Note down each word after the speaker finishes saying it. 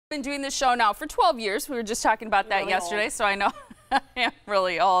Been doing this show now for 12 years. We were just talking about that yesterday, so I know I am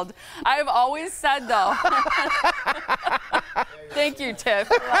really old. I've always said, though. Thank you, Tiff.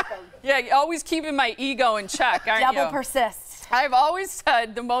 You're welcome. Yeah, always keeping my ego in check, aren't you? Devil persists. I've always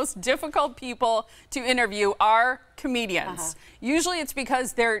said the most difficult people to interview are comedians. Usually it's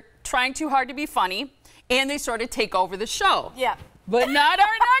because they're trying too hard to be funny and they sort of take over the show. Yeah. But not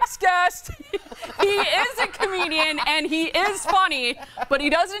our next guest. He is a comedian and he is funny, but he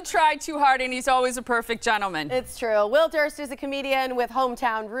doesn't try too hard and he's always a perfect gentleman. It's true. Will Durst is a comedian with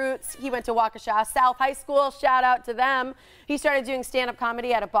hometown roots. He went to Waukesha South High School. Shout out to them. He started doing stand-up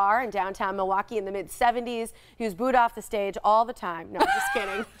comedy at a bar in downtown Milwaukee in the mid-'70s. He was booed off the stage all the time. No, just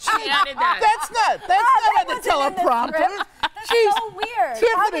kidding. She added that. That's not on the teleprompter. That's so weird.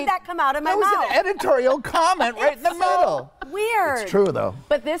 Tiffany, how did that come out of my mouth? That was an editorial comment right in the middle. Weird. It's true, though.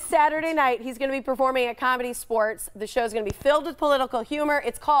 But this Saturday night, he's going to be performing at Comedy Sportz. The show's going to be filled with political humor.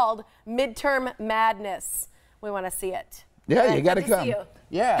 It's called Midterm Madness. We want to see it. Yeah, you got to Good to come. see you.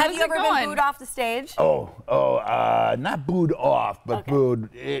 Yeah. Have you ever been booed off the stage? Not booed off, but booed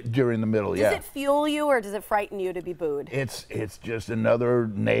during the middle. Does it fuel you or does it frighten you to be booed? It's just another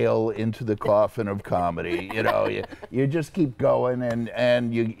nail into the coffin of comedy. You know, you just keep going,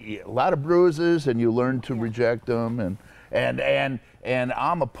 and you a lot of bruises, and you learn to reject them, and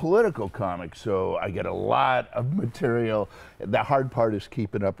I'm a political comic, so I get a lot of material. The hard part is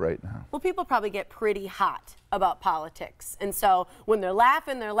keeping up right now. Well, people probably get pretty hot about politics, and so when they're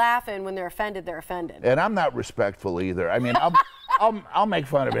laughing, they're laughing. When they're offended, they're offended. And I'm not respectful either. I mean, I'll make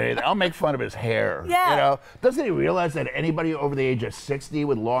fun of it. I'll make fun of his hair. Yeah. You know, doesn't he realize that anybody over the age of 60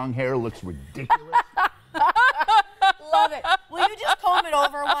 with long hair looks ridiculous? Love it. Will you just comb it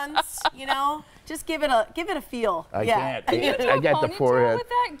over once? You know, just give it a feel. I yeah. can't. I got the forehead. With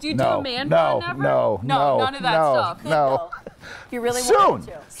that? Do you do a man bun ever? No, none of that stuff. No. You really Soon, want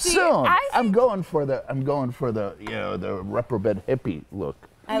to. soon. I'm going for the the reprobate hippie look.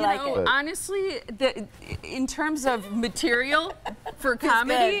 I like it. Honestly, in terms of material for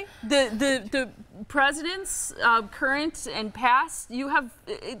comedy, the presidents, current and past, you have.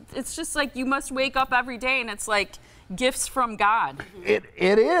 It's just like you must wake up every day, and it's like gifts from God. It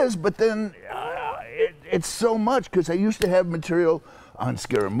is, but then it's so much because I used to have material on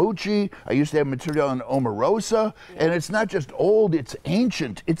Scaramucci. I used to have material on Omarosa, and it's not just old; it's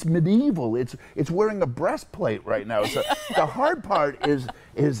ancient, it's medieval. It's wearing a breastplate right now. So the hard part is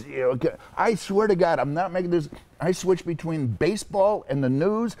I swear to God, I'm not making this. I switch between baseball and the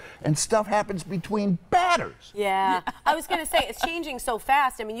news, and stuff happens between batters. Yeah. I was going to say, it's changing so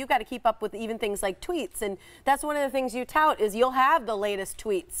fast. I mean, you've got to keep up with even things like tweets, and that's one of the things you tout is you'll have the latest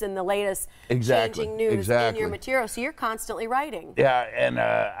tweets and the latest changing news in your material, so you're constantly writing. Yeah, and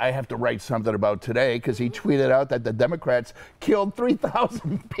I have to write something about today because he tweeted out that the Democrats killed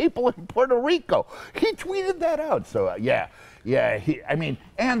 3,000 people in Puerto Rico. He tweeted that out, so yeah. Yeah,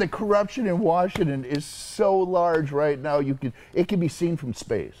 and the corruption in Washington is so large right now. It can be seen from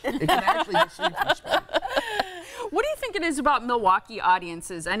space. It can actually be seen from space. What do you think it is about Milwaukee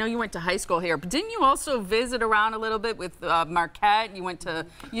audiences? I know you went to high school here, but didn't you also visit around a little bit with Marquette? You went to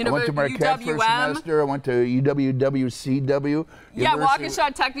I went to Marquette for a semester. I went to UWCW. Yeah,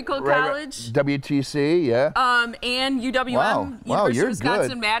 Waukesha Technical College. WTC, yeah. And UWM, University of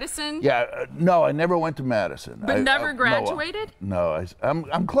Wisconsin-Madison. Yeah, no, I never went to Madison. But never graduated? No,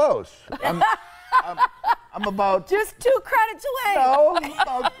 I'm close. I'm about... Just 2 credits away. No,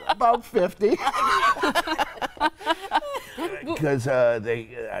 about 50. Because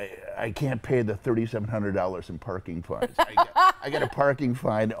I can't pay the $3,700 in parking fines. I got a parking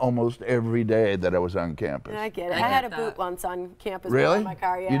fine almost every day that I was on campus. I get it. I had a boot once on campus. Really? In my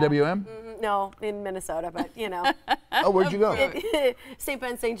car, yeah. UWM? No, in Minnesota, but you know. Oh, where'd you go? St.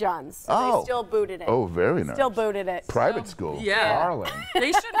 Ben, St. John's. So they still booted it. Oh, very nice. Still booted it. Private school. Yeah. Darling.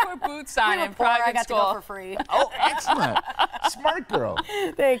 They should put boots on in private I got school. to go for free. Oh, excellent. Smart girl.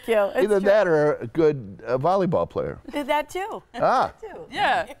 Thank you. It's Either true. that or a good volleyball player. That too. Ah. That too.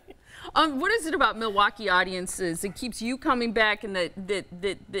 Yeah. What is it about Milwaukee audiences that keeps you coming back and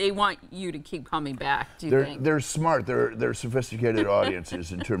that they want you to keep coming back, do you think? They're smart. They're sophisticated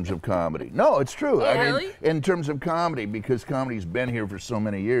audiences in terms of comedy. No, it's true. Oh, really? In terms of comedy, because comedy's been here for so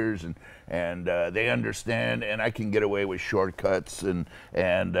many years, and they understand, and I can get away with shortcuts, and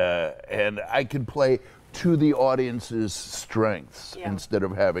I can play to the audience's strengths instead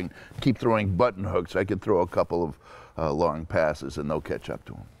of keep throwing button hooks. I could throw a couple of long passes, and they'll catch up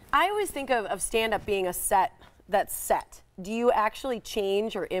to them. I always think of stand-up being a set that's set. Do you actually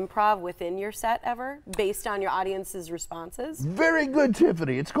change or improv within your set ever based on your audience's responses? Very good,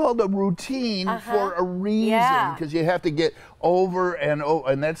 Tiffany. It's called a routine for a reason, because you have to get over and over,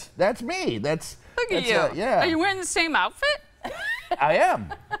 and that's me. Look at you. Yeah. Are you wearing the same outfit? I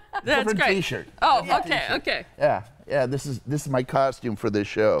am. That's Different great. T-shirt. Oh, okay, okay. Yeah. This is my costume for this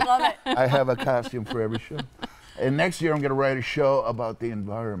show. Love it. I have a costume for every show. And next year I'm going to write a show about the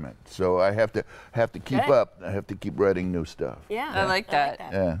environment. So I have to keep up. I have to keep writing new stuff. Yeah. I like that.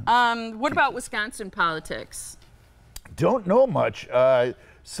 Yeah. What about Wisconsin politics? Don't know much.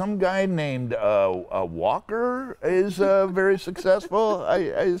 Some guy named Walker is very successful. I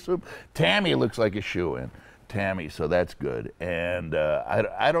assume Tammy looks like a shoo-in. Tammy, so that's good. And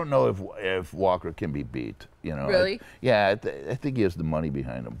I don't know if Walker can be beat. You know. Really? I think he has the money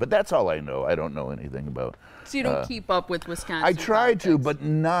behind him. But that's all I know. I don't know anything about. So you don't keep up with Wisconsin I try politics. to, but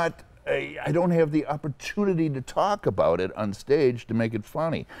not. I don't have the opportunity to talk about it on stage to make it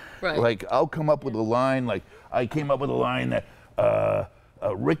funny. Right. Like I'll come up with a line. Like I came up with a line that.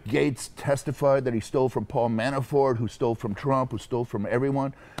 Rick Gates testified that he stole from Paul Manafort, who stole from Trump, who stole from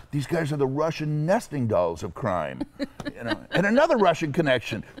everyone. These guys are the Russian nesting dolls of crime. You know? And another Russian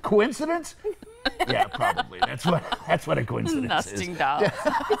connection. Coincidence? Yeah, probably. That's what a coincidence is. Nesting dolls.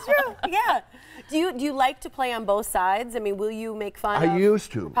 It's true. Yeah. Do you like to play on both sides? I mean, will you make fun of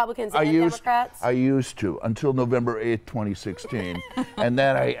used to. Republicans and Democrats? I used to until November 8th, 2016. And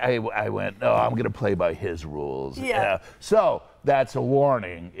then I went, no, I'm going to play by his rules. Yeah. So that's a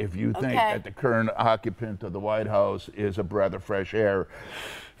warning. If you think that the current occupant of the White House is a breath of fresh air,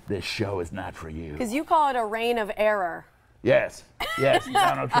 this show is not for you. Because you call it a reign of error. Yes,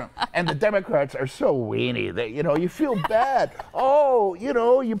 Donald Trump. And the Democrats are so weenie that, you feel bad. Oh,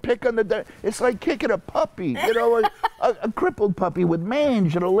 you pick on it's like kicking a puppy, a crippled puppy with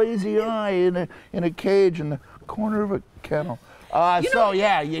mange and a lazy eye in a cage in the corner of a kennel.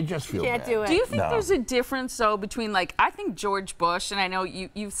 You just feel Can't bad. do it. Do you think there's a difference, though, between, I think George Bush, and I know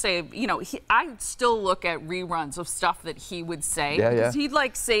you say, I still look at reruns of stuff that he would say. Yeah, because he'd,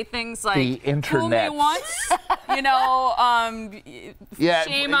 say things like, the internet. fool me once,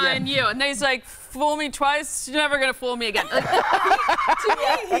 shame on you. And then he's like, fool me twice, you're never going to fool me again. To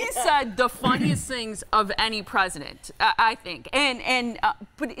me, he said the funniest things of any president, I think.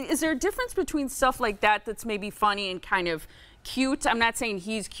 But is there a difference between stuff like that that's maybe funny and kind of cute? I'm not saying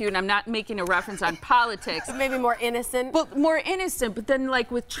he's cute, and I'm not making a reference on politics. Maybe more innocent. But more innocent. But then,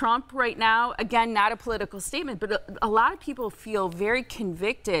 with Trump right now, again, not a political statement, but a lot of people feel very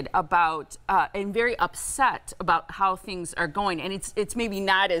convicted about and very upset about how things are going, and it's maybe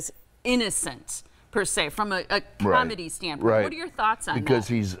not as innocent per se from a comedy standpoint. Right. What are your thoughts on that? Because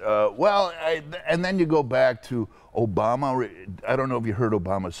he's and then you go back to Obama. I don't know if you heard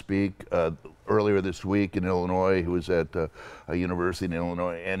Obama speak earlier this week in Illinois. He was at a university in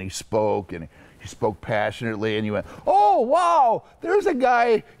Illinois, and he spoke, and he spoke passionately, and you went, oh, wow, there's a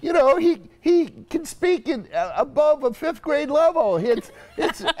guy, he can speak above a 5th grade level.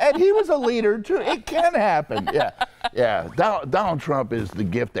 And he was a leader, too. It can happen. Yeah. Donald Trump is the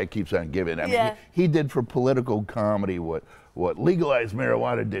gift that keeps on giving. I mean, he did for political comedy what legalized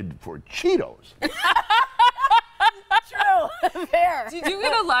marijuana did for Cheetos. True. Fair. Did you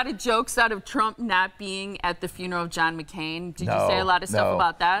get a lot of jokes out of Trump not being at the funeral of John McCain? Did you say a lot of stuff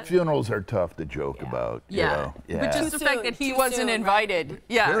about that? Funerals are tough to joke about. Yeah. But just the fact that he wasn't invited. Right?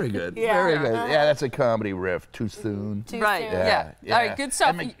 Yeah. Very good. Yeah. Very good. Yeah, that's a comedy riff. Too soon. Right. Yeah. All right. Good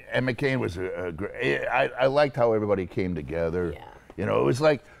stuff. And McCain was a great. I liked how everybody came together. Yeah. It was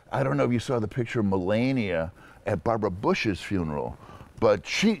like, I don't know if you saw the picture of Melania at Barbara Bush's funeral. But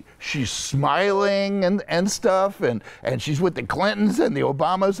she's smiling and stuff, and she's with the Clintons and the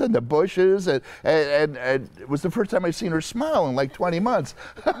Obamas and the Bushes, and it was the first time I've seen her smile in 20 months.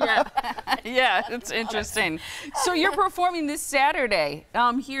 Yeah, it's interesting. So you're performing this Saturday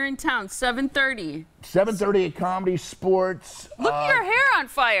here in town, 7:30. 7:30 at Comedy Sportz. Look at your hair on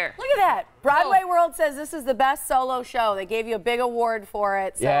fire. Look at that. Broadway World says this is the best solo show. They gave you a big award for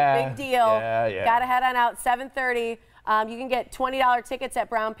it, so big deal. Yeah. Gotta head on out, 7:30. You can get $20 tickets at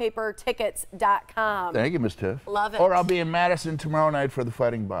brownpapertickets.com. Thank you, Ms. Tiff. Love it. Or I'll be in Madison tomorrow night for the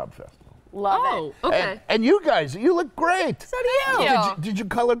Fighting Bob Festival. Love it. Okay. And you guys, you look great. So do you. Yeah. Did you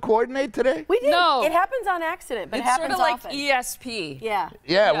color coordinate today? We did. No. It happens on accident, but it It's happens sort of like often. ESP. Yeah.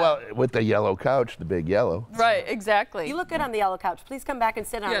 Yeah, well, with the yellow couch, the big yellow. Right, exactly. You look good on the yellow couch. Please come back and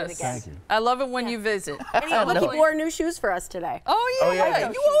sit on it again. Thank you. I love it when you visit. And look, he wore new shoes for us today. Oh, yeah.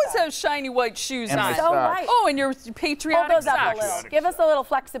 yeah. You always have shiny white shoes And on. my So socks. white. Oh, and your Hold patriotic those up socks. a little. Give us a little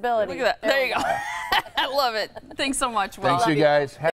flexibility. Look at that. There you go. I love it. Thanks so much, Will. Thanks, you guys.